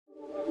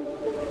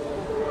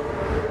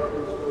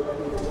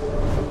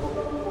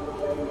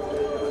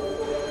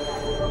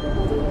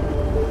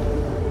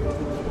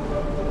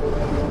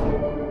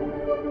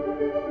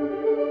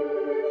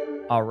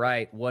All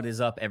right. What is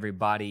up,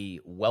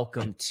 everybody?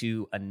 Welcome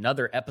to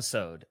another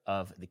episode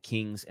of the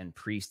Kings and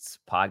Priests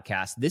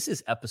podcast. This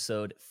is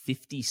episode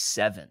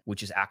 57,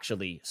 which is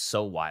actually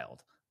so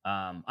wild.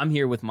 I'm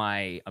here with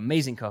my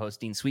amazing co-host,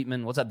 Dean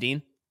Sweetman. What's up,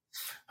 Dean?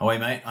 How are you,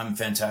 mate? I'm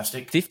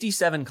fantastic.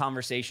 57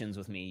 conversations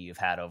with me you've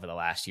had over the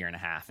last year and a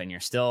half, and you're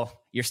still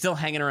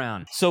hanging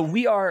around. So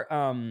we're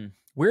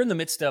in the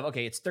midst of,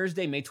 it's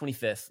Thursday, May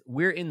 25th.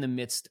 We're in the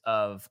midst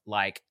of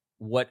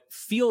what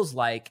feels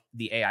like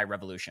the AI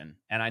revolution.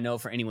 And I know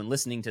for anyone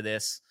listening to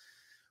this,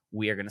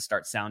 we are going to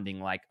start sounding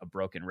like a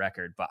broken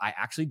record, but I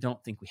actually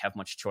don't think we have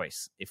much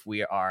choice if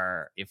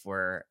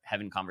we're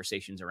having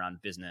conversations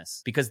around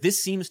business, because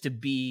this seems to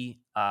be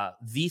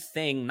the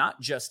thing,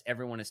 not just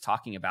everyone is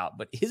talking about,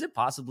 but is it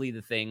possibly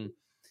the thing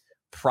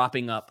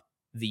propping up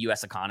the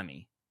U.S.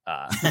 economy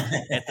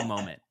at the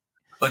moment?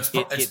 But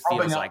it's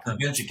propping up the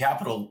venture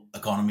capital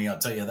economy, I'll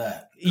tell you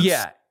that.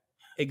 Yeah.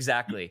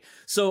 Exactly.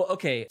 So,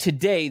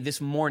 today,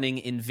 this morning,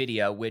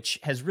 NVIDIA, which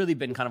has really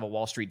been kind of a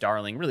Wall Street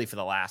darling, really for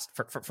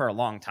a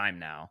long time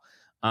now,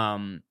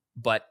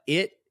 but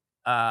it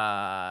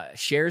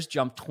shares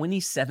jumped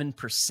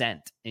 27%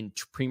 in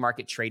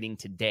pre-market trading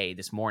today,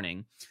 this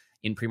morning,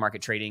 in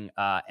pre-market trading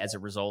as a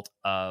result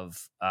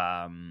of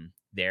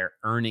their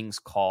earnings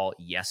call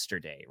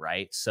yesterday,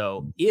 right?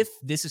 So, if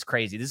this is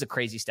crazy, this is a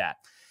crazy stat.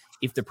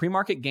 If the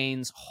pre-market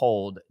gains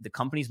hold, the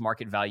company's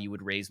market value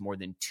would raise more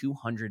than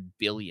 $200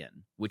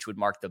 billion, which would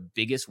mark the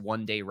biggest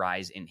one-day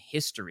rise in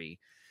history.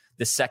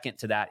 The second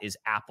to that is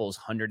Apple's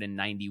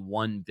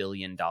 $191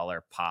 billion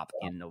pop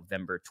in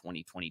November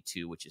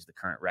 2022, which is the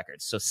current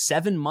record. So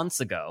 7 months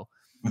ago,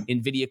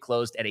 NVIDIA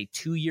closed at a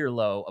 2-year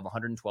low of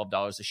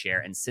 $112 a share,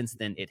 and since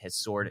then it has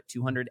soared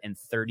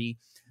 235%.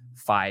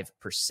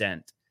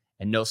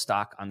 And no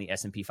stock on the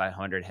S&P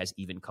 500 has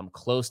even come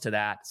close to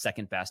that.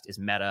 Second best is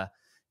Meta,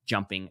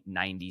 jumping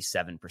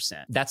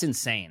 97%. That's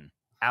insane.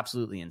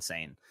 Absolutely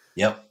insane.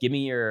 Yep. Give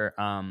me your,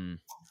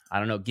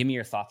 give me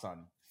your thoughts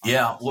on.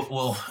 Yeah.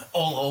 Well,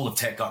 all the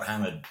tech got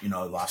hammered,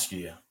 last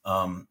year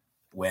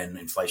when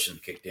inflation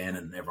kicked in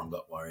and everyone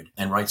got worried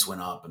and rates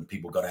went up and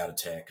people got out of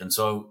tech. And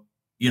so,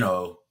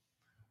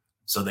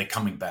 so they're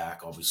coming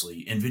back,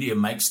 obviously. NVIDIA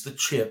makes the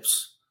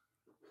chips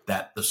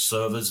that the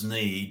servers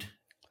need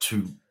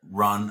to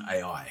run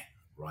AI,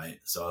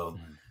 right? So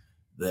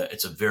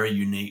it's a very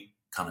unique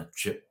kind of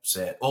chip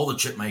set. All the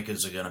chip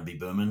makers are going to be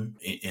booming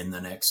in the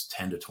next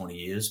 10 to 20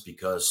 years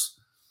because,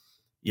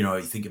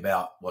 you think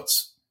about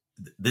what's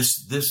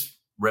this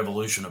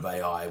revolution of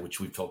AI, which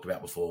we've talked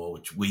about before,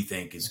 which we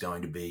think is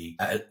going to be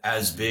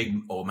as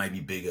big or maybe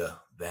bigger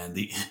than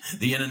the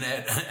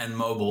internet and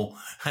mobile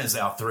as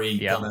our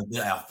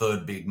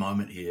third big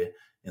moment here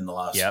in the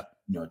last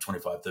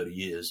 25, 30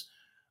 years.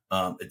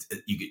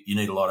 You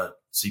need a lot of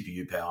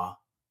CPU power.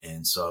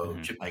 And so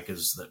chip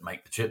makers that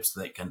make the chips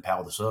that can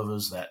power the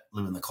servers that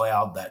live in the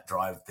cloud that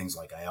drive things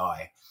like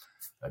AI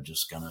are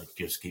just going to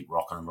keep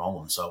rocking and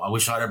rolling. So I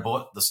wish I'd have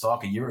bought the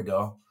stock a year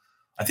ago.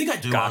 I think I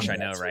do. Gosh, I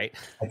know, right?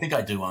 I think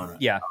I do own it.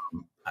 Yeah.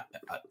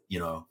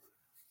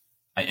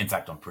 In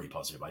fact, I'm pretty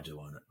positive I do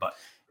own it. But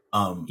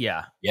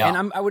yeah.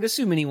 And I would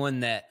assume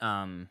anyone that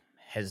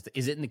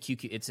is it in the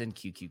QQ? It's in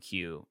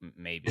QQQ,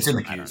 maybe. It's in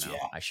the Qs,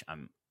 yeah.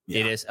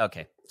 It is?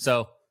 Okay.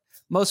 So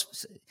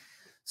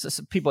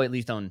So people at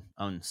least own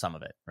some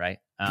of it, right?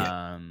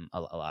 Yeah. A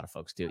lot of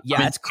folks do.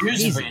 Yeah, it's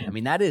crazy.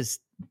 That is...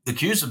 The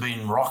Qs have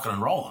been rocking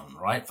and rolling,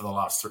 right, for the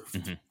last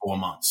 4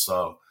 months.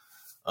 So,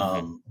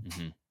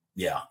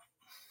 yeah.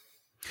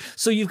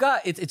 So you've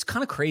got... It's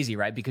kind of crazy,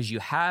 right? Because you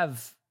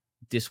have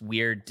this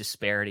weird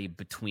disparity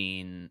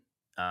between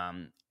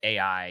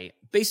AI.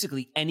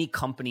 Basically, any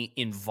company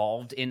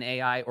involved in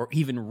AI or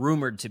even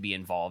rumored to be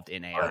involved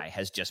in AI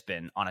has just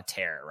been on a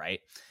tear,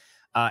 right?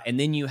 And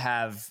then you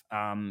have,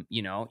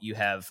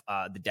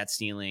 the debt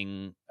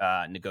ceiling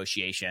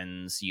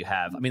negotiations. You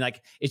have,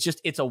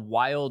 it's a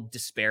wild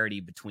disparity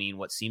between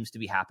what seems to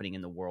be happening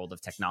in the world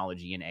of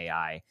technology and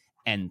AI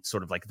and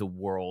sort of like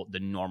the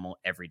normal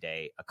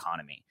everyday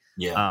economy.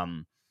 Yeah.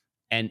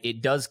 And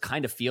it does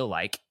kind of feel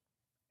like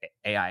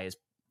AI is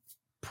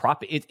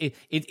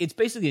it's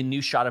basically a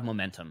new shot of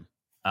momentum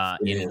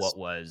in what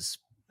was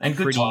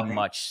pretty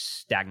much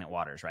stagnant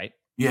waters, right?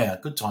 Yeah,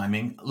 good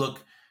timing.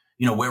 Look,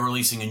 we're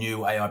releasing a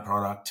new AI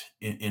product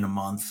in a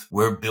month.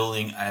 We're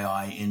building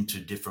AI into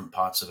different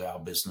parts of our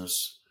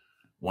business.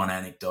 One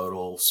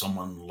anecdotal,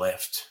 someone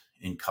left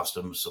in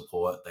customer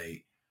support.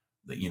 They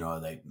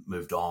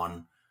moved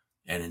on.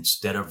 And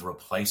instead of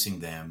replacing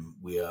them,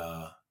 we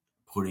are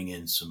putting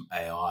in some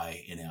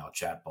AI in our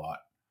chatbot.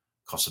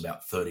 Costs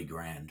about 30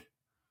 grand.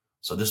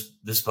 So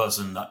this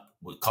person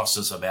would cost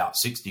us about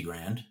 60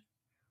 grand,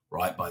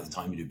 right? By the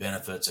time you do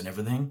benefits and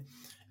everything.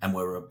 And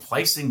we're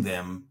replacing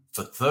them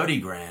for 30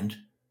 grand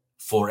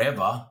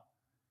forever.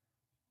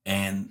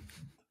 And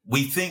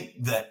we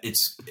think that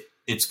it's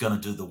going to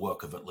do the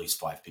work of at least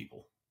 5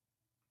 people.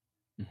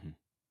 Mm-hmm.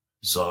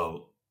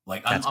 So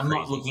I'm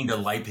not looking to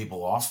lay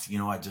people off.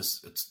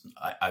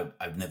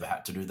 I've never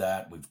had to do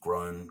that. We've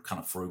grown kind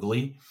of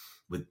frugally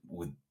with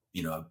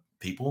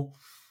people,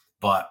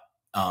 but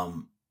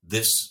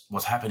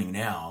what's happening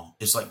now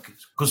is like,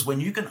 because when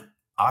you can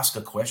ask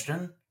a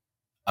question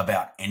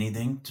about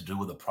anything to do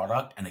with a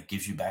product and it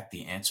gives you back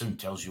the answer and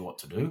tells you what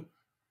to do,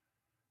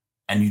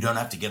 and you don't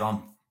have to get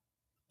on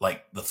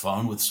like the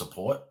phone with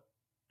support,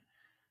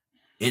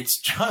 it's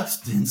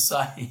just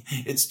insane.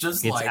 It's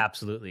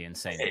absolutely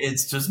insane.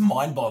 It's just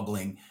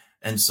mind-boggling.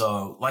 And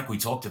so, like we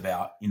talked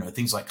about,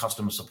 things like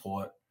customer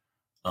support,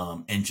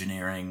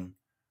 engineering,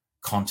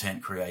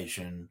 content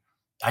creation,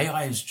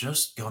 AI is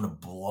just going to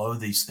blow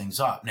these things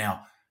up.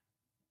 Now,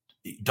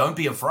 don't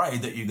be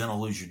afraid that you're going to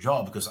lose your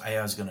job because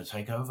AI is going to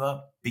take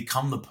over.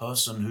 Become the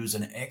person who's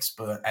an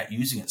expert at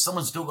using it.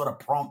 Someone's still got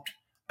to prompt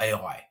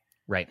AI.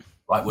 Right.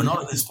 We're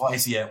not at this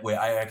place yet where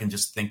AI can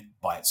just think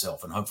by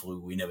itself, and hopefully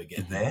we never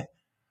get there.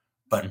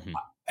 But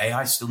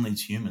AI still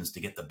needs humans to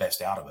get the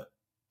best out of it.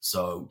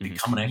 So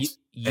become an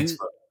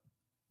expert.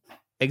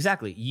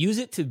 Exactly. Use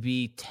it to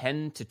be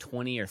 10 to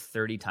 20 or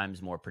 30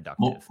 times more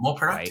productive. More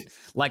productive.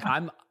 Right? Like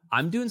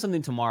I'm doing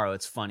something tomorrow.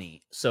 It's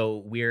funny.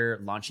 So we're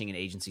launching an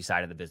agency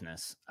side of the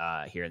business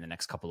here in the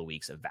next couple of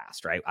weeks of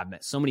Vast, right? I've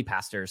met so many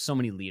pastors, so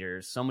many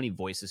leaders, so many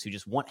voices who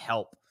just want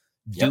help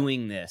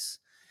doing this.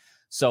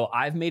 So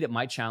I've made it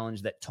my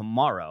challenge that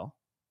tomorrow,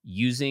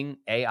 using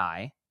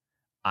AI,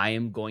 I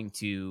am going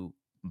to,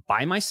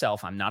 by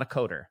myself, I'm not a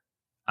coder,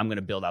 I'm going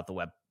to build out the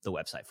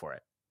website for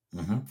it.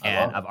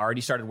 And I've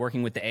already started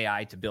working with the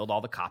AI to build all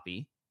the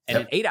copy. And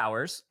in 8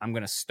 hours, I'm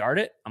going to start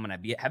it. I'm going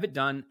to have it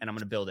done, and I'm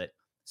going to build it.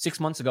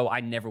 6 months ago, I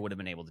never would have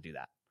been able to do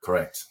that.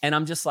 Correct. And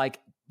I'm just like,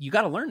 you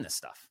got to learn this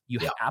stuff. You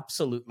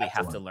absolutely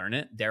have to learn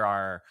it. There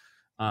are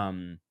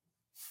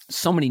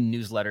so many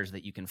newsletters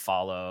that you can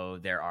follow.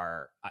 There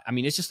are, I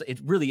mean, it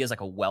really is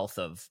like a wealth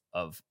of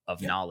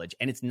knowledge.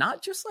 And it's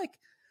not just like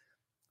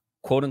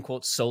quote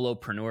unquote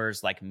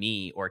solopreneurs like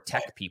me or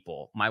tech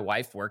people. My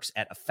wife works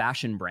at a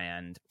fashion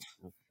brand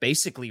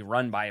basically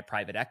run by a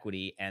private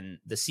equity, and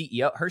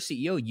her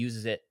CEO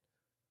uses it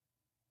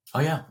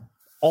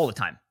all the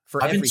time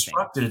for I've everything.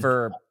 Instructed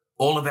for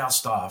all of our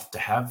staff to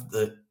have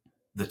the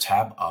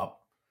tab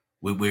up.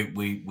 We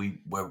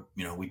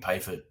pay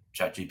for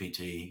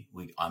ChatGPT.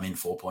 I'm in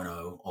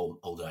 4.0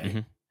 all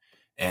day.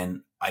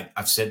 And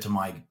I've said to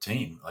my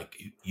team, like,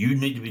 you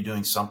need to be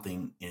doing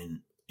something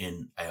in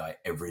AI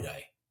every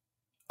day.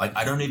 Like,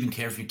 I don't even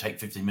care if you take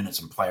 15 minutes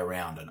and play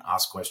around and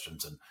ask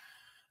questions and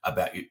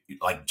about you,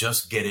 like,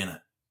 just get in it.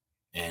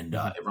 And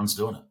everyone's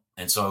doing it.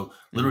 And so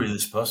literally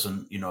this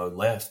person,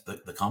 left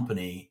the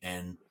company,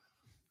 and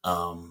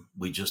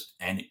we just,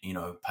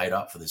 paid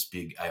up for this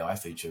big AI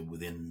feature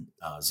within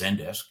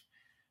Zendesk,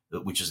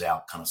 which is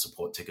our kind of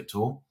support ticket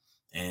tool.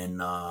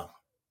 And I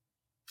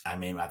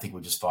think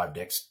we're just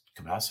 5x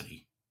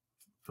capacity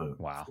for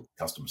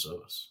customer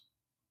service.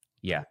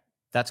 Yeah,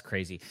 that's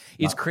crazy.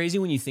 It's crazy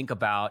when you think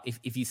about,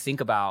 if you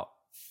think about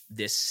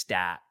this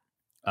stat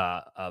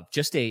of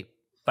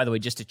by the way,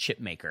 just a chip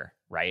maker,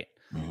 right?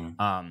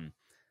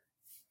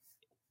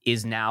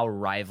 Is now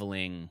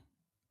rivaling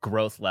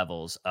growth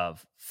levels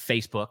of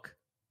Facebook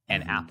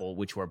and Apple,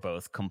 which were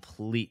both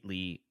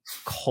completely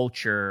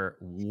culture,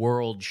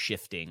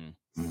 world-shifting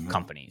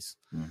companies.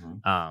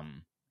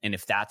 And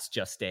if that's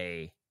just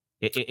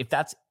if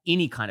that's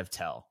any kind of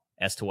tell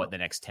as to what the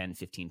next 10,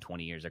 15,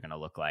 20 years are going to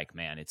look like,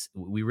 man,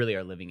 we really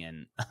are living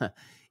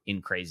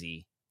in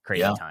crazy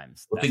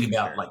times. Well, think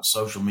about like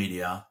social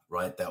media,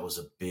 right? That was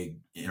a big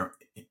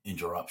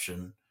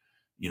interruption,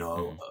 in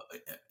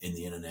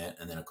the internet.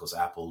 And then of course,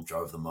 Apple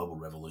drove the mobile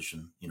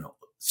revolution,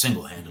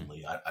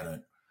 single-handedly. I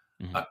don't,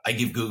 I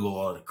give Google a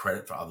lot of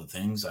credit for other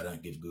things. I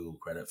don't give Google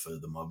credit for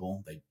the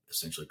mobile. They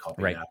essentially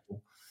copied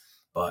Apple.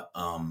 But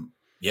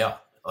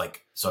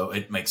so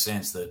it makes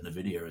sense that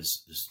NVIDIA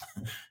is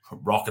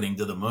rocketing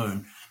to the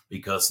moon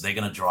because they're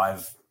going to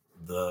drive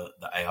the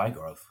AI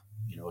growth,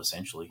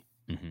 essentially.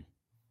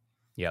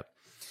 Yep.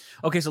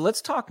 Okay, so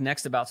let's talk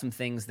next about some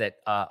things that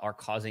are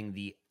causing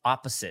the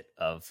opposite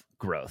of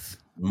growth,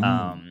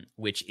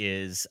 which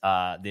is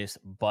this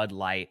Bud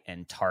Light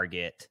and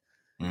Target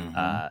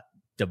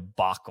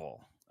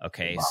debacle.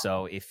 Okay,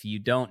 so if you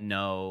don't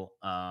know,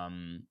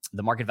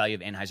 the market value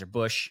of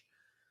Anheuser-Busch,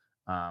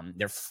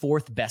 their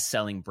fourth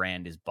best-selling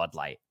brand is Bud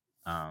Light.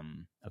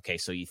 Okay,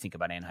 so you think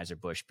about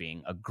Anheuser-Busch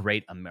being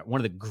one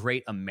of the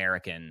great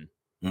American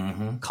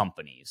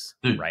companies,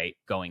 right?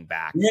 Going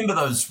back. Remember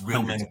those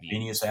Real Men of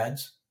Genius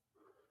ads?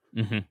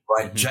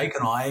 Right? Jake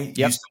and I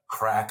used to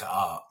crack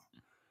up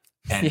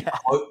and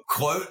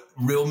quote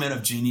Real Men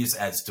of Genius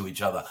ads to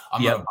each other.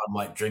 I'm not a Bud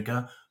Light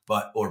drinker,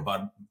 but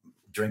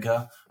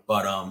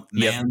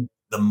man,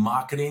 the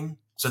marketing.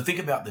 So think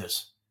about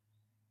this.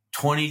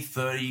 20,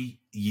 30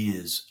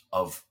 years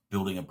of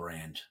building a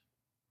brand.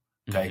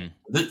 Okay.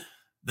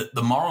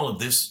 The moral of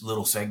this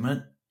little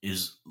segment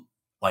is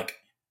like,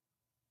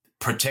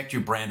 protect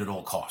your brand at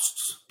all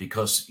costs,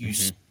 because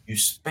you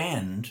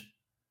spend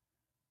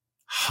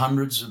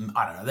hundreds of,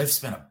 they've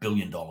spent $1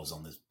 billion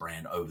on this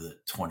brand over the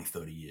 20,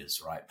 30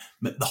 years, right?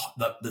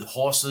 The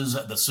horses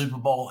at the Super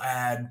Bowl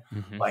ad,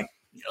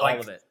 all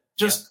of it.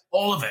 Just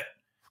all of it.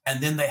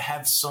 And then they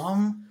have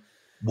some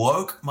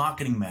woke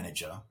marketing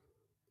manager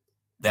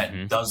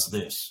that does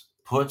this,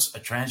 puts a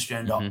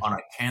transgender on a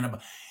can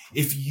of,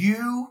 if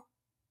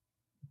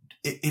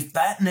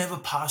that never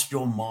passed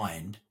your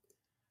mind,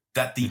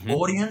 that the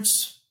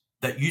audience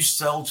that you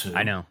sell to,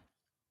 I know,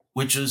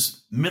 which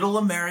is middle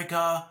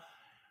America,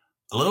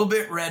 a little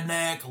bit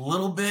redneck, a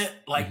little bit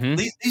like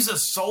these are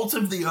salt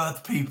of the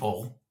earth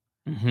people,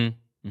 and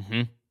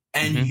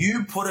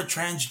you put a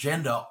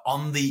transgender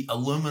on the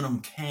aluminum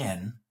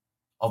can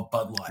of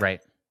Bud Light, right?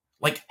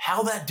 Like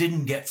how that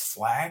didn't get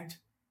flagged.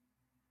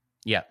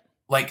 Yeah.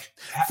 Like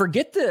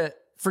forget the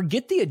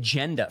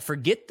agenda.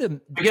 Forget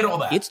all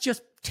that. It's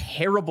just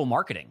terrible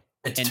marketing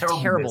and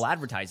terrible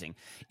advertising.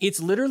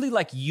 It's literally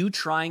like you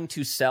trying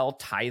to sell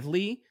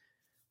Tithely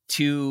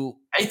to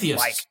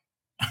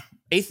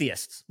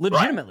atheists,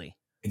 legitimately. Right.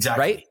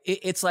 Exactly. Right?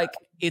 It's like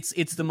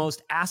it's the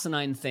most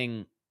asinine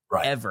thing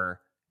ever,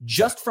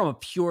 just from a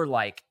pure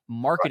like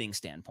marketing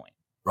standpoint.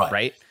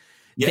 Right?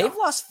 Yeah. They've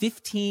lost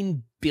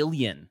 $15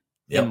 billion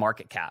in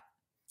market cap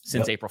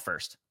since April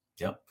 1st.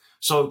 Yep.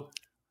 So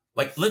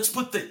like, let's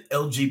put the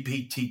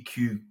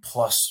LGBTQ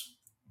plus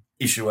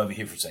issue over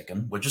here for a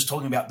second. We're just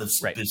talking about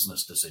this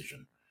business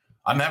decision.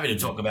 I'm happy to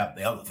talk about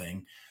the other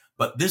thing,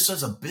 but this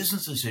is a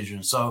business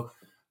decision. So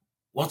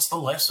what's the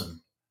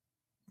lesson?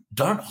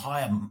 Don't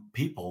hire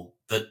people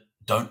that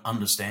don't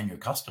understand your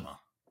customer.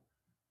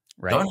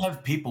 Right. Don't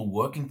have people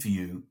working for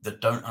you that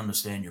don't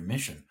understand your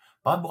mission.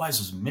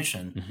 Budweiser's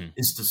mission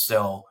is to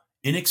sell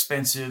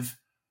inexpensive,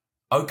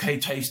 okay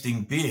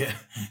tasting beer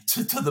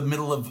to the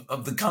middle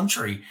of the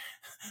country.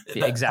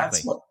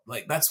 Exactly.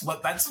 That's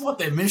what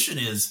their mission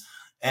is.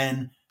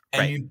 And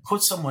you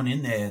put someone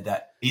in there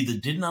that either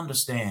didn't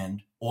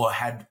understand or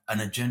had an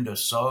agenda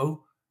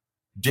so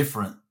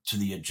different to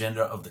the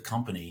agenda of the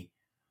company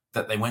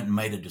that they went and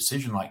made a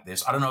decision like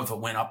this. I don't know if it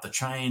went up the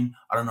chain.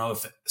 I don't know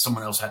if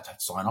someone else had to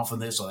sign off on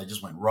this or they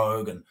just went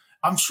rogue. And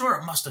I'm sure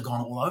it must have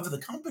gone all over the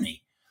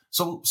company.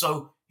 So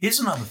here's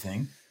another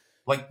thing.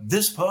 Like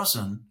this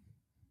person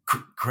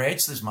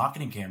creates this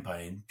marketing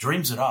campaign,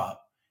 dreams it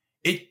up.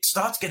 It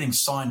starts getting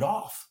signed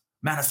off.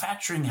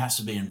 Manufacturing has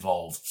to be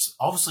involved.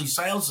 Obviously,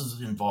 sales is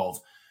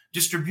involved.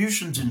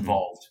 Distribution's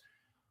involved.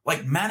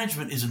 Like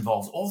management is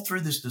involved all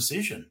through this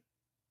decision.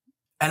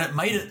 And it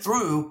made it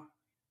through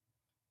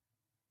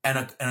and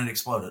it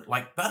exploded.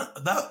 Like that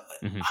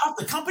half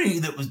the company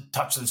that was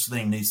touched this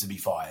thing needs to be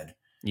fired.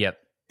 Yep.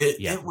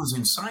 It was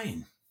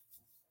insane.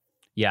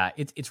 Yeah,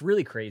 it's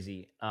really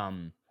crazy.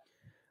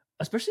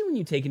 Especially when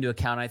you take into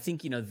account, I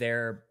think,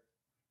 they're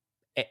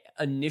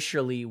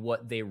initially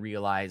what they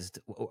realized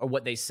or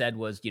what they said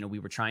was, we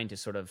were trying to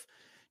sort of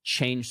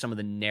change some of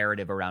the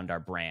narrative around our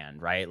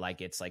brand, right?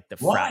 Like it's like the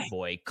frat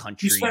boy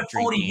country you spent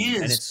 40 drinking,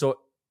 years and it's so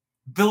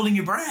building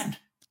your brand.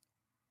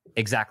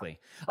 Exactly.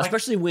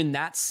 Especially when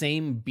that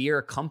same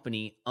beer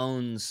company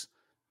owns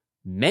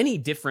many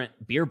different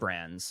beer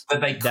brands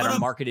that are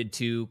marketed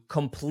to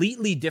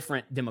completely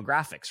different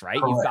demographics, right?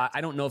 You've got,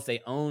 I don't know if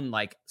they own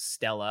like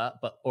Stella,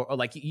 but or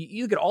like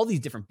you get all these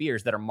different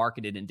beers that are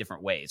marketed in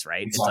different ways,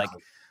 right? Exactly. It's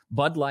like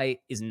Bud Light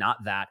is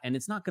not that, and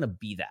it's not going to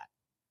be that,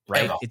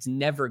 right? Ever. It's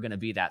never going to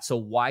be that. So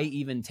why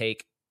even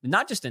take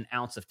not just an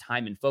ounce of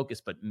time and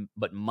focus,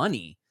 but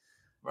money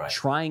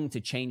trying to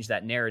change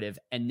that narrative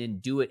and then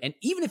do it? And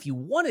even if you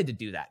wanted to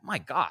do that, my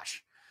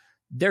gosh,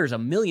 there's a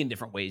million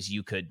different ways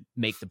you could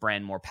make the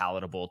brand more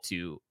palatable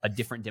to a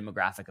different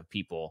demographic of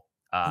people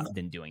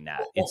than doing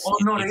that.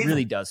 It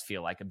really does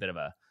feel like a bit of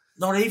a...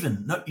 No,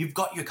 you've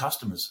got your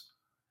customers.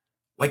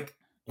 Like,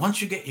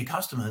 once you get your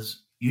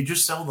customers, you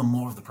just sell them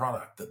more of the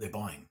product that they're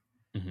buying.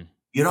 Mm-hmm.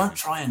 You don't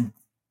try and,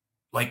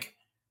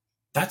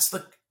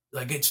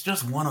 it's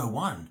just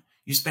 101.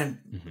 You spent,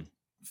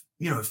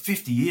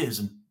 50 years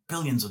and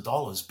billions of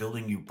dollars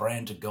building your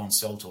brand to go and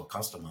sell to a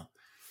customer.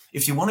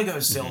 If you want to go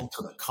sell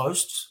to the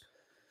coasts,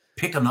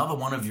 pick another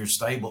one of your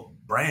stable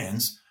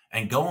brands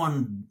and go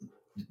and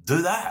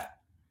do that.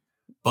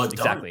 But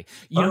exactly.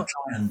 Don't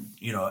try and,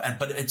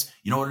 but it's,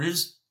 what it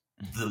is?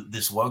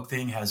 This woke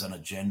thing has an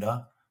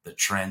agenda that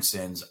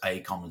transcends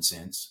common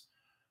sense.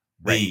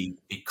 B,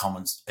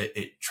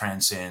 it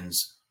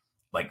transcends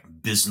like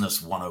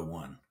business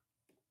 101.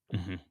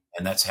 Mm-hmm.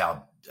 And that's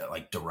how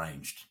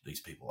deranged these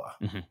people are.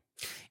 Mm-hmm.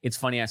 It's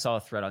funny. I saw a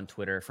thread on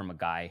Twitter from a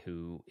guy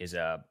who is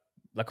a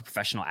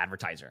professional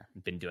advertiser,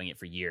 been doing it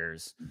for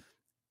years,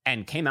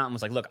 and came out and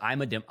was like, look,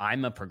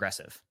 I'm a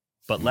progressive,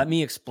 but let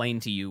me explain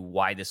to you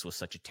why this was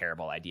such a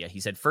terrible idea. He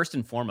said, first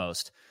and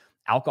foremost,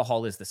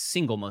 alcohol is the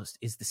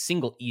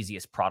single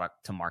easiest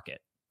product to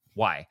market.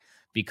 Why?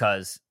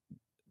 Because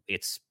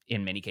it's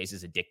in many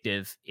cases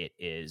addictive. It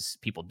is,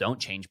 people don't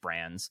change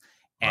brands.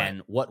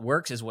 And what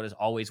works is what has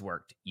always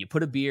worked. You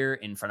put a beer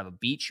in front of a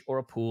beach or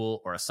a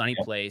pool or a sunny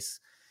place.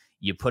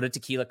 You put a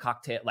tequila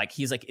cocktail. Like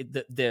he's like,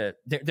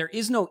 there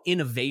is no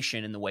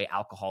innovation in the way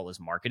alcohol is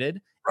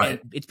marketed.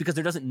 Right. And it's because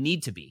there doesn't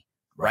need to be.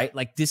 Right.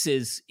 Like this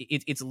is,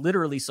 it's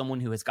literally someone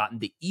who has gotten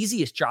the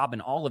easiest job in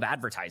all of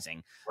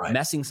advertising,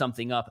 messing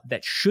something up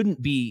that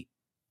shouldn't be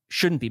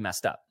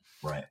messed up.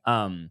 Right.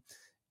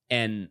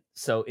 And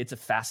so it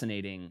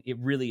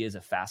really is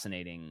a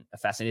fascinating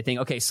thing.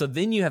 Okay, so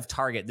then you have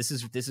Target. This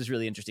is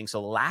really interesting.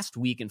 So last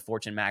week in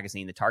Fortune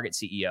magazine, the Target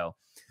CEO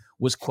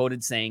was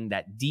quoted saying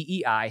that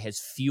DEI has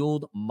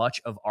fueled much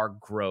of our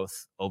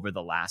growth over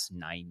the last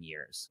 9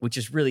 years, which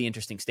is really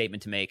interesting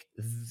statement to make.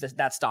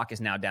 That stock is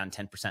now down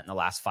 10% in the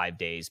last 5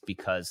 days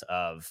because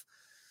of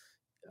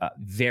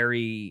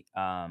very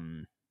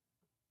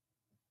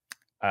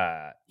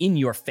in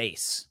your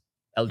face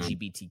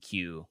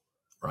LGBTQ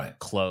right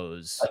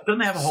clothes. Don't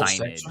they have a whole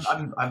signage.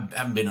 section? I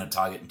haven't been at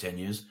Target in 10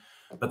 years,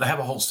 but they have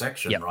a whole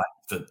section, Yep. right?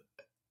 For,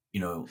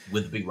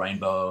 with the big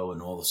rainbow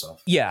and all the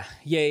stuff. Yeah.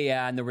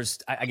 And there was,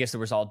 I guess there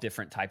was all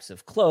different types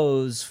of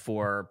clothes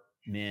for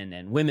men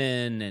and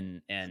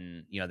women,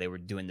 and they were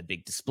doing the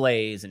big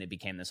displays, and it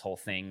became this whole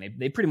thing.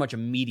 They pretty much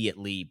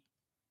immediately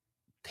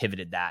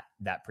pivoted that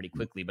pretty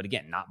quickly, but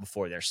again, not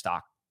before their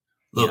stock.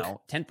 Look,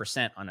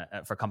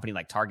 10% for a company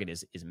like Target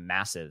is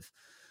massive.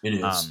 It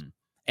is.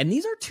 And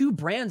these are two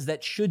brands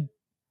that should,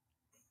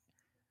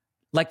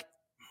 like,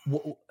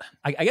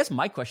 I guess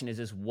my question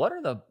is what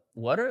are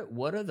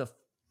the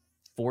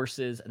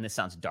forces, and this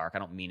sounds dark, I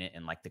don't mean it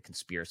in like the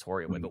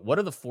conspiratorial way, but what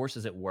are the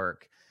forces at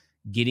work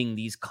getting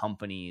these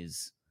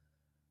companies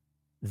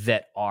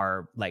that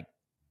are like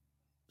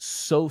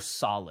so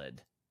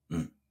solid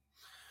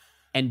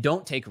and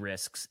don't take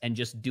risks and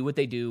just do what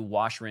they do,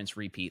 wash, rinse,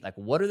 repeat? Like,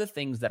 what are the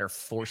things that are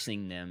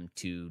forcing them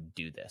to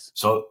do this?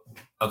 So,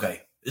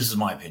 okay, this is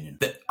my opinion.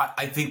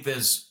 I think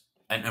there's,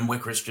 and we're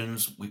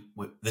Christians.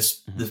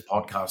 This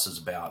podcast is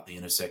about the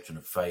intersection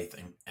of faith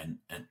and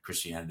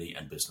Christianity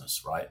and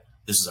business, right?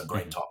 This is a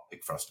great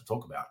topic for us to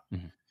talk about.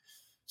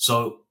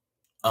 So,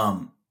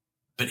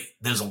 but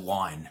there's a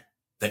line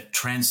that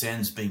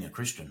transcends being a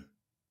Christian,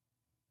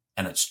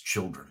 and it's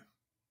children.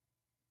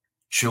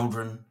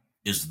 Children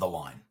is the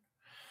line.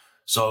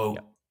 So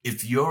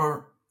if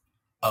you're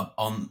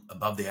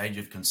above the age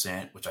of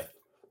consent, which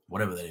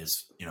whatever that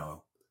is,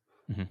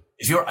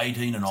 if you're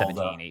 18 and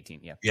 17, older,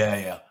 18,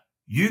 yeah,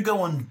 you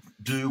go and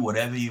do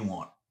whatever you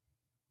want.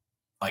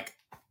 Like,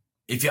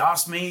 if you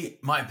ask me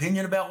my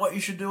opinion about what you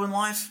should do in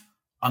life,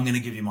 I'm going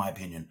to give you my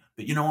opinion.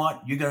 But you know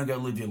what? You're going to go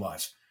live your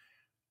life.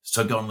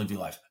 So go and live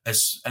your life.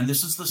 And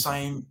this is the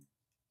same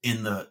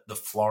in the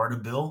Florida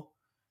bill,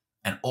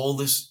 and all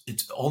this,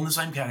 it's all in the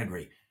same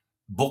category.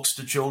 Books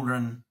to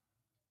children,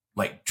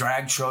 like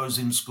drag shows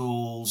in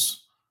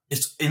schools,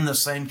 it's in the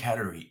same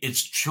category.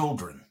 It's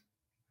children.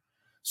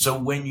 So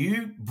when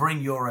you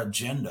bring your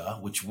agenda,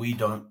 which we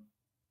don't,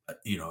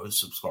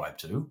 subscribe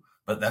to,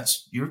 but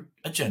that's your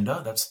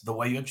agenda, that's the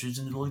way you're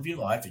choosing to live your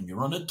life, and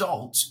you're an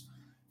adult,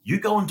 you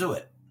go and do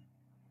it.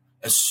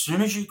 As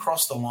soon as you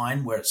cross the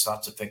line where it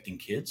starts affecting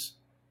kids,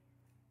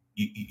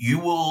 you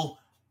will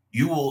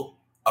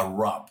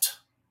erupt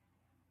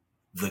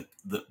the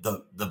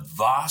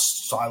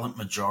vast silent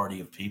majority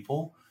of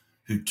people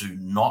who do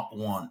not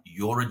want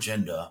your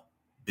agenda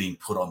being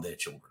put on their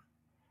children.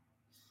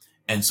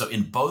 And so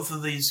in both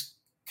of these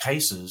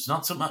cases,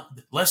 not so much,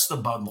 less the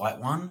Bud Light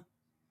one,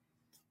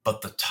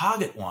 but the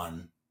Target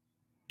one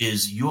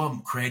is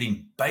you're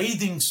creating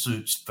bathing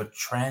suits for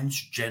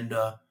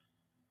transgender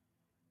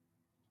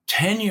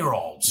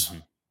 10-year-olds.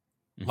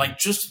 Like,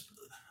 just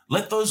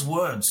let those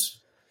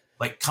words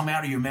like come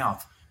out of your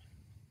mouth.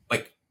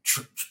 Like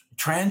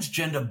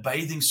transgender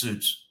bathing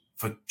suits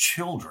for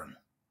children.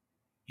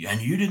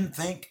 And you didn't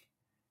think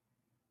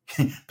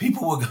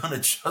people were going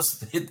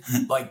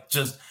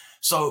to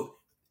so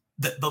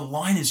the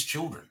line is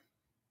children.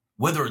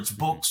 Whether it's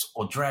books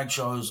or drag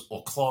shows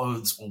or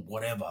clothes or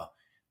whatever,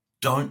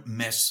 don't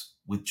mess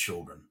with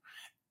children.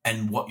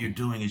 And what you're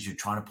doing is you're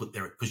trying to put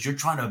because you're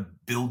trying to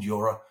build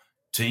your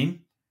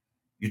team,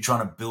 you're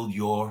trying to build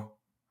your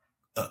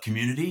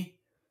community,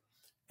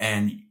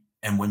 and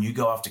when you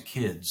go after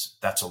kids,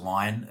 that's a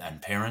line.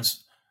 And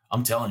parents,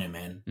 I'm telling you,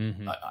 man,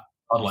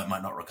 Bud Light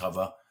might not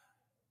recover.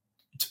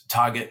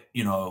 Target,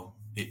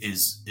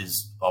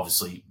 is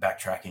obviously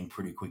backtracking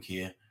pretty quick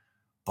here,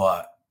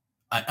 but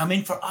I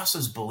mean, for us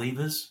as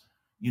believers,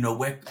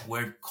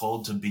 we're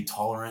called to be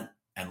tolerant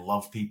and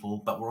love people,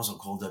 but we're also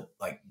called to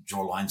like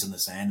draw lines in the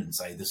sand and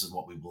say, this is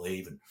what we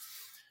believe. And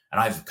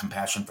I have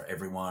compassion for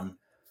everyone.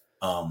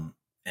 And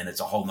it's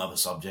a whole nother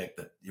subject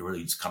that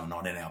really is kind of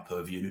not in our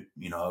purview,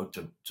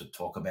 to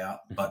talk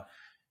about. But,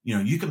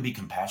 you can be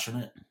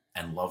compassionate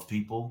and love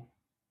people.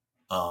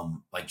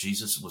 Like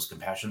Jesus was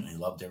compassionate and he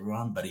loved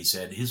everyone, but he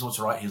said, here's what's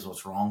right, here's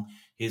what's wrong,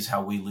 here's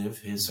how we live,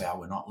 here's how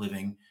we're not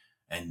living.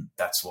 And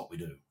that's what we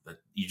do.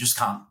 But you just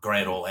can't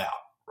gray it all out,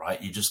 right?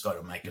 You just got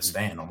to make a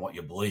stand on what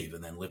you believe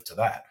and then live to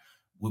that.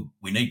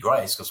 We need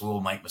grace because we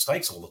all make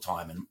mistakes all the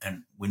time,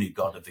 and we need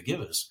God to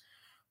forgive us.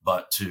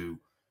 But to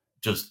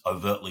just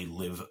overtly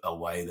live a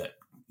way that,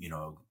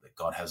 that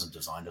God hasn't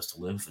designed us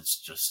to live, it's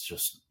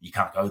just you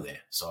can't go there.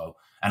 So,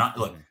 and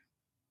look,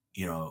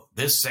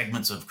 there's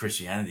segments of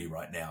Christianity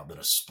right now that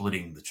are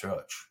splitting the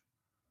church.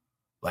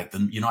 Like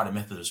the United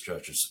Methodist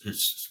Church is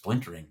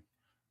splintering.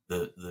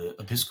 The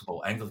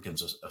Episcopal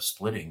Anglicans are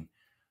splitting.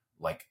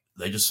 Like,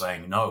 they're just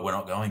saying, no, we're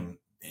not going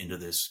into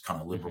this kind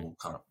of liberal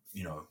kind of,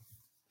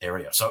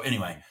 area. So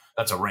anyway,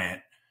 that's a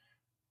rant.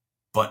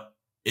 But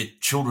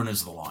children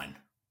is the line.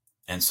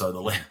 And so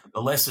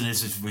the lesson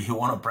is if you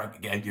want to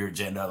propagate your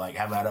agenda, like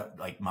have at it,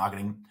 like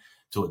marketing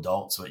to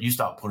adults, but you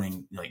start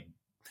putting like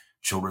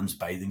children's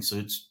bathing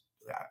suits,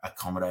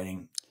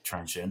 accommodating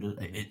transgender,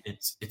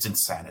 it's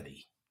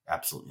insanity,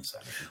 absolute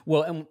insanity.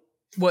 Well,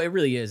 it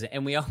really is.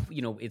 And we all,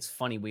 it's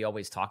funny. We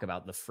always talk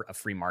about a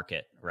free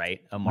market,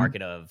 right? A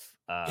market of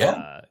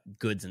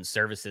goods and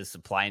services,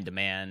 supply and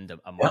demand,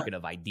 a market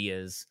of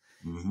ideas.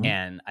 Mm-hmm.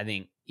 And I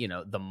think,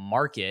 the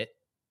market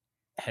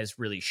has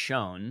really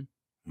shown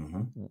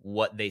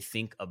what they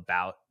think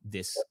about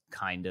this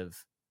kind of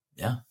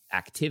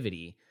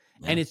activity.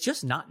 Yeah. And it's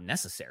just not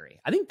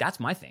necessary. I think that's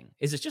my thing,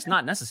 is it's just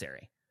not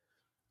necessary.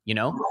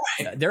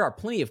 Right. There are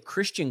plenty of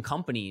Christian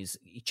companies.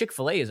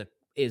 Chick-fil-A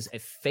is a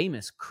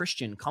famous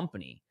Christian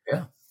company.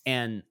 Yeah.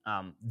 And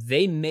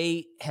they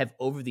may have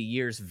over the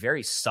years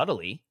very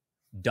subtly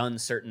done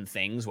certain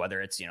things, whether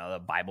it's,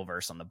 the Bible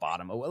verse on the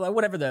bottom or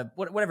whatever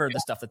the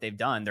stuff that they've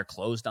done. They're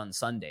closed on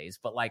Sundays,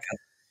 but like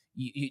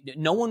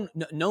no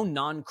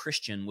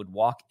non-Christian would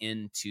walk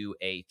into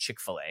a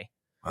Chick-fil-A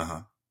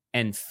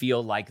and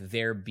feel like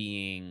they're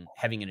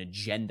having an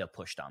agenda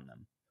pushed on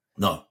them.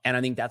 No. And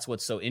I think that's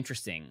what's so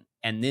interesting.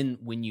 And then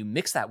when you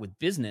mix that with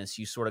business,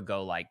 you sort of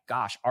go like,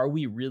 gosh, are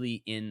we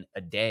really in a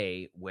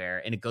day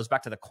where, and it goes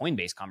back to the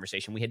Coinbase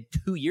conversation we had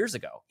 2 years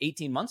ago,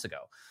 18 months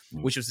ago,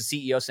 which was the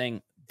CEO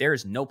saying, there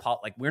is no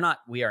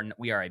we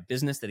are a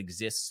business that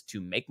exists to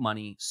make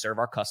money, serve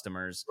our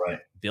customers,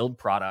 build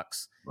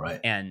products,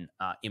 and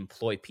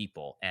employ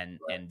people. And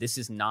this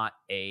is not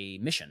a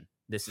mission.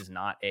 This is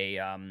not a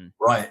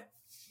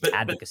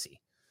advocacy.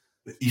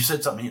 But you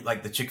said something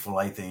like the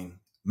Chick-fil-A thing.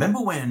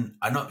 Remember when,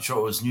 I'm not sure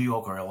it was New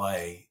York or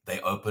LA, they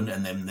opened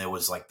and then there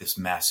was like this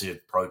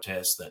massive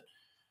protest that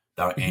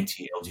they were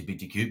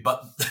anti-LGBTQ,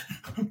 but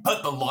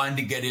the line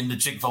to get into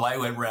Chick-fil-A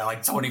went around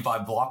like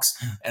 25 blocks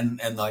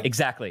and like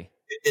exactly.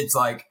 It's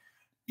like,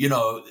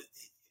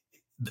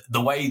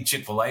 the way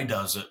Chick-fil-A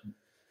does it,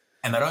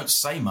 and they don't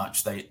say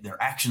much. Their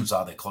actions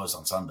are they're closed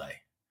on Sunday.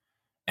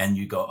 And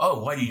you go,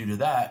 oh, why do you do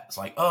that? It's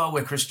like, oh,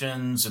 we're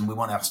Christians and we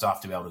want our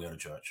staff to be able to go to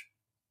church,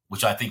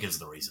 which I think is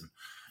the reason.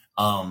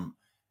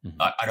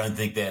 I don't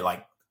think they're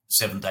like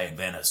Seventh-day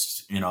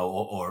Adventists,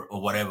 or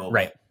whatever,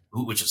 right?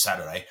 Which is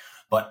Saturday,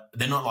 but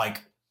they're not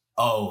like,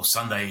 oh,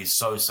 Sunday is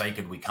so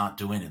sacred we can't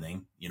do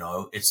anything.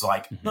 It's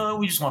like, no,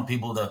 we just want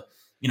people to,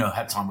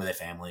 have time with their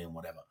family and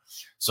whatever.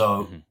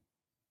 So,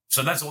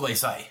 so that's all they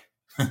say,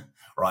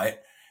 right?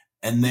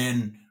 And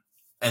then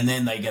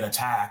they get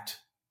attacked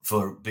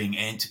for being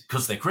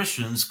because they're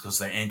Christians, because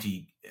they're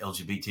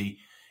anti-LGBT.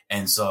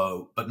 And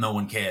so, but no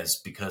one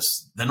cares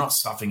because they're not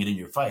stuffing it in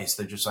your face.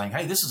 They're just saying,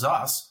 hey, this is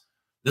us.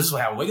 This is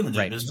how we're going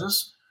to do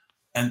business.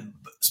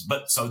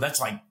 But so that's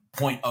like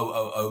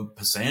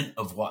 0.000%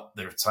 of what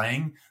they're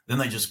saying. Then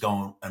they just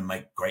go and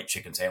make great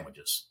chicken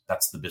sandwiches.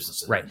 That's the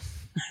business. Right.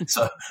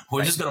 So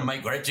we're just going to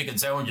make great chicken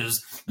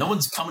sandwiches. No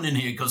one's coming in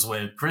here because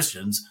we're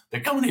Christians.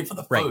 They're coming here for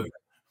the food.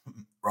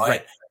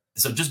 Right.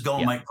 So just go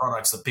and make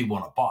products that people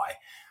want to buy.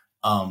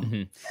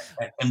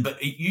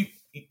 But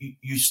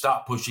you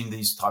start pushing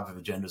these type of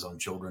agendas on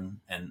children,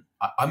 and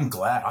I'm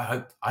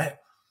glad.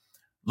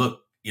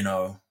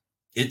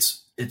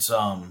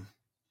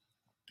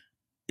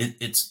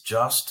 It's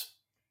just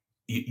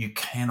you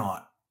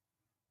cannot.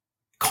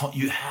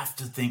 You have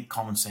to think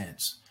common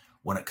sense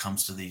when it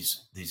comes to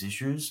these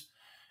issues,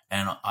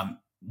 and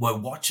we're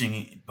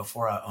watching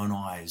before our own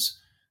eyes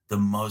the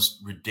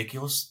most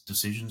ridiculous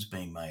decisions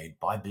being made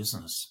by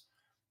business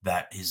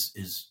that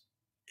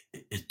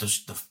it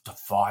just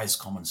defies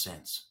common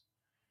sense.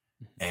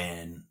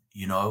 And,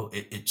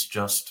 it's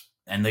just,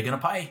 and they're going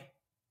to pay.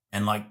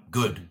 And like,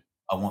 good,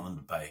 I want them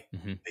to pay.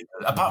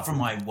 Apart from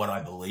what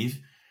I believe,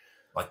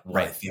 like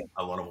what I feel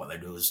a lot of what they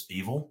do is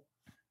evil.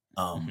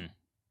 I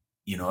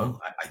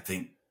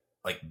think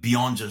like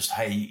beyond just,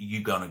 hey,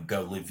 you're going to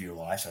go live your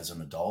life as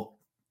an adult,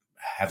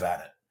 have at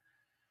it.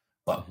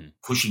 But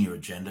pushing your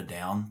agenda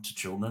down to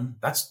children,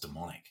 that's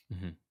demonic.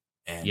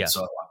 And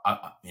so,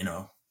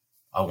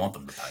 I want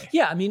them to pay.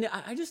 Yeah, I mean,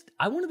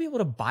 I want to be able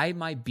to buy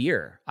my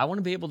beer. I want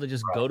to be able to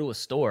just go to a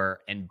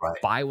store and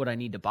buy what I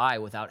need to buy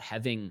without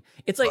having.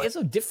 It's like it's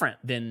so different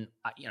than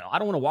I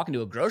don't want to walk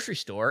into a grocery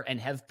store and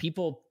have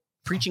people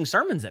preaching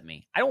sermons at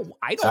me. I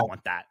don't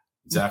want that.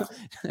 Exactly.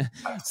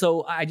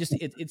 So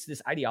it's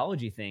this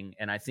ideology thing,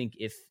 and I think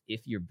if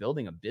you're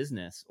building a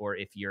business or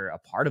if you're a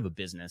part of a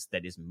business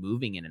that is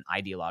moving in an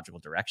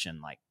ideological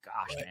direction, like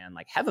gosh, man,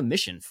 like have a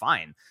mission,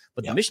 fine,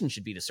 but the mission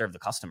should be to serve the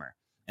customer.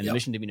 And the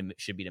mission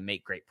should be to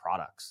make great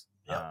products.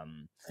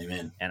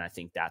 Amen. And I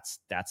think that's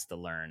the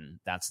learn.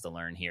 That's the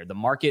learn here. The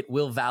market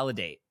will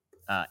validate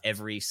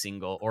every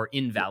single or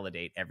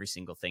invalidate every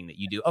single thing that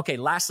you do. Okay.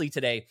 Lastly,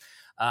 today,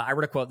 I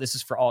wrote a quote. This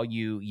is for all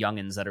you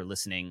youngins that are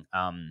listening.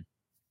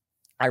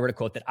 I wrote a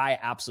quote that I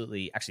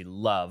absolutely actually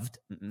loved.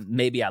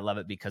 Maybe I love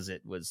it because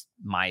it was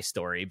my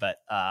story, but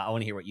I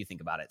want to hear what you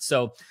think about it.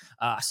 So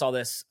I saw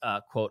this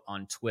quote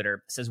on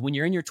Twitter. It says, when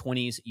you're in your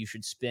 20s, you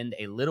should spend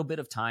a little bit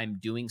of time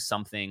doing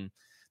something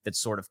that's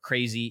sort of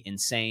crazy,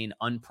 insane,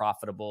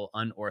 unprofitable,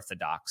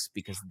 unorthodox,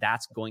 because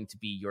that's going to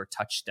be your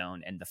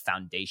touchstone and the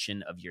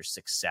foundation of your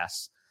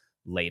success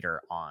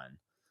later on.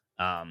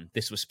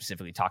 This was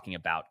specifically talking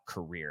about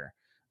career.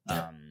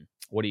 Yeah.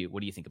 What do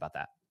you think about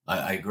that?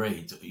 I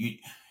agree.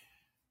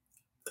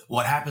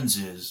 What happens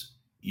is,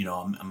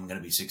 I'm going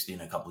to be 60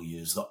 in a couple of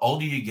years. The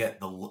older you get,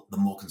 the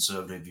more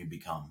conservative you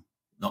become.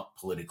 Not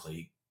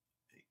politically,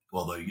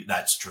 although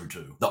that's true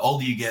too. The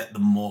older you get, the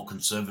more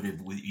conservative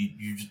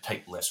you just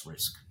take less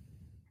risk.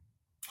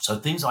 So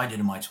things I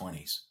did in my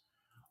 20s,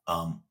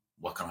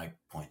 what can I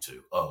point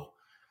to? Oh,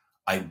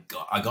 I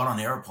got on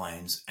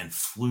airplanes and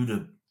flew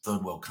to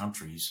third world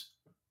countries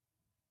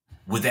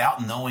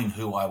without knowing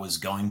who I was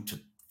going to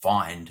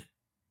find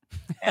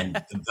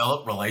and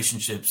develop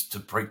relationships to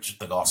preach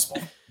the gospel.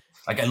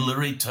 Like I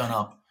literally turn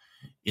up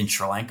in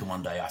Sri Lanka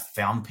one day. I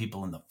found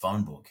people in the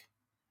phone book.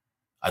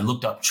 I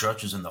looked up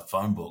churches in the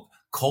phone book,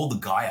 called the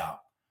guy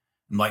up.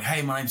 I'm like,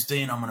 hey, my name's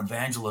Dean. I'm an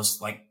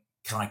evangelist. Like,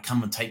 can I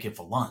come and take you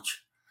for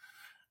lunch?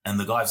 And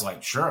the guy's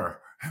like, sure.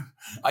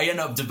 I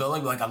end up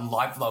developing like a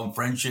lifelong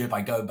friendship.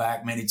 I go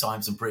back many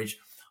times and preach.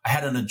 I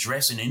had an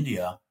address in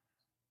India,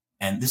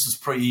 and this is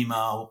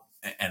pre-email.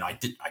 And I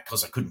did,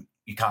 because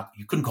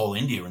you couldn't call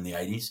India in the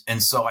 80s.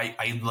 And so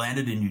I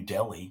landed in New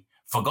Delhi,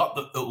 forgot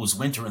that it was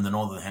winter in the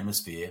Northern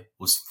Hemisphere,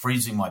 was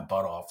freezing my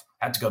butt off,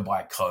 had to go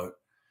buy a coat,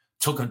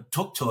 took a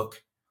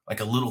tuk-tuk, like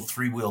a little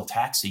 3-wheel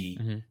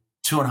taxi,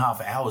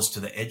 2.5 hours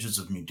to the edges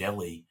of New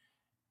Delhi,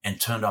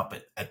 and turned up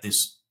at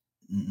this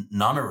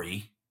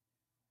nunnery.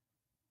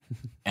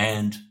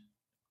 And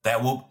they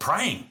were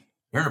praying.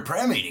 They're in a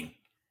prayer meeting.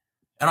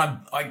 And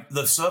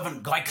the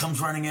servant guy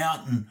comes running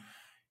out and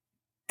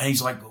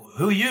he's like,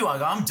 who are you? I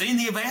go, I'm Dean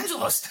the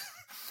evangelist.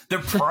 They're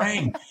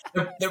praying.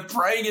 they're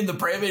praying in the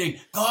prayer meeting.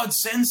 God,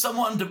 send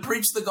someone to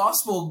preach the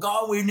gospel.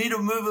 God, we need a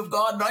move of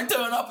God. And I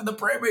turn up in the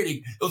prayer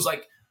meeting. It was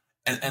like,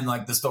 and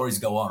like the stories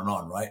go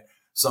on, right?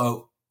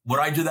 So would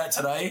I do that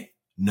today?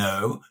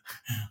 No.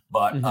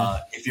 But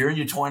if you're in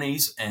your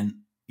 20s and,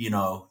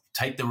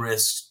 take the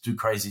risks, do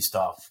crazy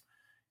stuff,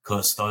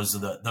 because those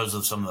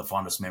are some of the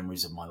fondest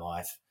memories of my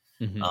life.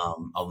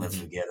 I'll never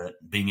forget it.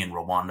 Being in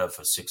Rwanda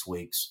for 6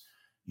 weeks,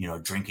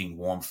 drinking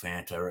warm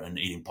Fanta and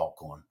eating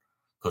popcorn,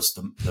 because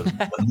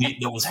the meat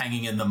that was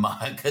hanging in the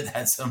mug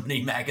had so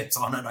many maggots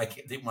on it. I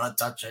didn't want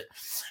to touch it.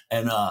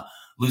 And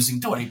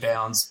losing 20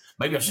 pounds.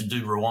 Maybe I should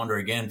do Rwanda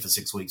again for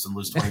 6 weeks and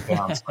lose 20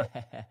 pounds. But,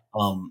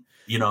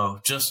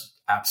 just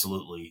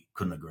absolutely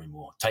couldn't agree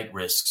more. Take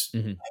risks,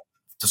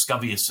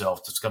 discover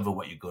yourself, discover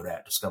what you're good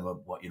at, discover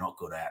what you're not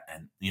good at,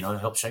 and,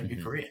 help shape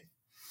your career.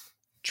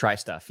 Try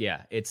stuff.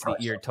 Yeah.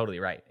 You're totally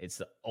right. It's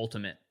the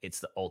ultimate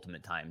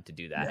time to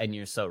do that. Yeah. And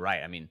you're so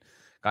right. I mean,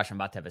 gosh, I'm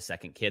about to have a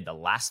second kid. The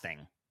last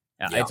thing,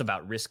 it's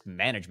about risk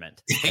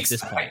management at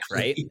this point,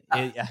 right?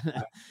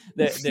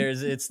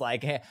 It's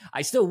like, hey,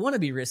 I still want to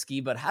be risky,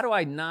 but how do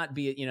I not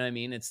be, you know what I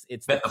mean? It's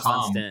the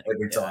constant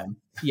every time.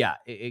 Yeah,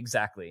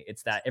 exactly.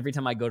 It's that every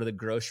time I go to the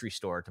grocery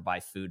store to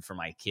buy food for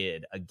my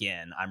kid,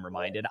 again, I'm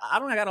reminded I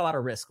got a lot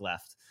of risk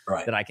left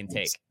that I can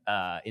take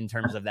in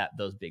terms of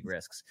those big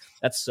risks.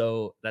 That's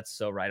so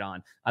right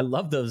on. I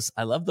love those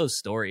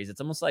stories.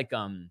 It's almost like,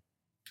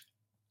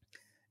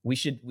 we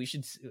should.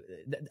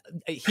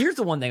 Here's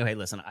the one thing. Okay,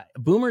 listen,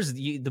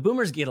 the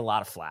boomers get a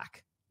lot of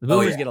flack.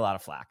 Get a lot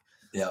of flack.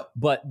 Yeah.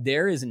 But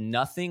there is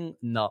nothing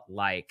not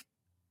like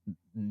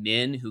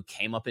men who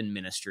came up in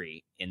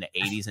ministry in the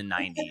 80s and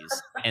 90s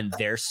and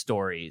their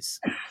stories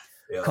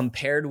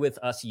compared with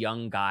us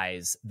young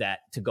guys that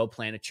to go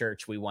plant a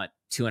church, we want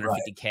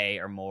 $250K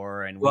or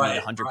more, and we need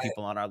 100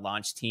 people on our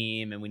launch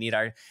team, and we need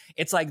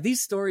it's like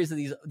these stories of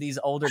these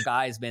older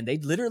guys, man, they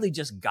literally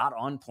just got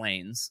on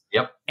planes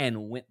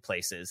and went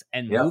places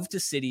and moved to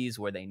cities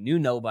where they knew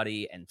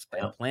nobody and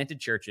planted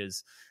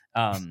churches.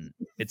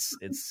 It's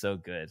so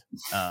good.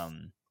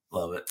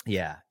 Love it.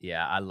 Yeah.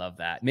 I love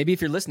that. Maybe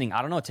if you're listening,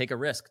 I don't know, take a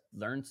risk,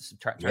 learn to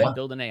try and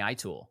build an AI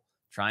tool.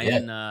 Try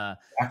and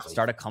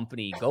start a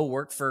company. Go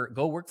work for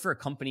a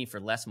company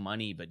for less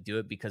money, but do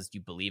it because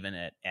you believe in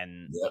it.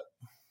 And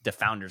the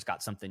founder's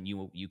got something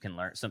you can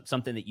learn,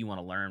 something that you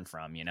want to learn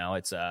from.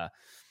 It's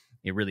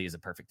it really is a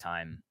perfect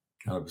time.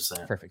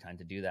 100%. Perfect time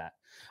to do that.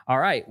 All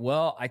right.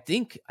 Well, I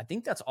think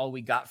that's all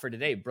we got for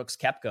today. Brooks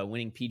Koepka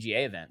winning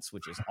PGA events,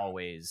 which is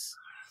always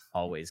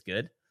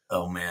good.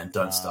 Oh man,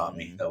 don't stop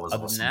me. That was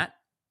other awesome. than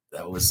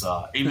that was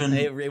even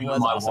it was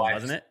my awesome, wife,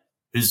 wasn't it?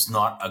 Who's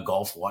not a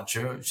golf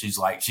watcher, she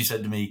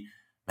said to me,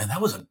 man, that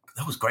was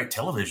great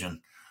television.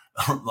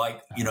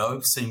 Like,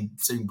 seeing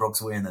Brooks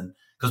win. And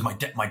because my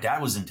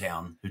dad was in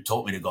town, who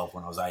taught me to golf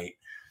when I was 8.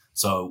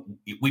 So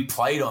we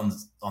played on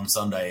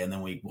Sunday, and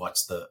then we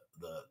watched the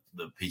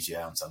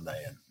PGA on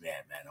Sunday. And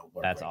man,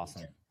 that's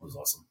awesome. Weekend. It was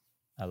awesome.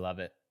 I love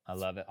it.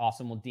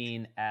 Awesome. Well,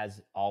 Dean,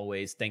 as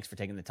always, thanks for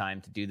taking the time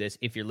to do this.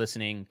 If you're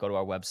listening, go to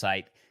our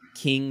website,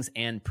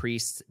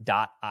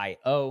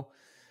 kingsandpriests.io.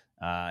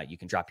 You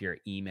can drop your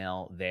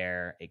email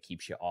there. It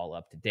keeps you all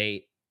up to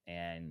date,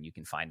 and you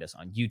can find us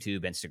on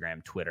YouTube,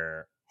 Instagram,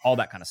 Twitter, all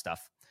that kind of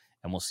stuff.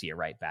 And we'll see you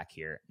right back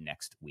here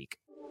next week.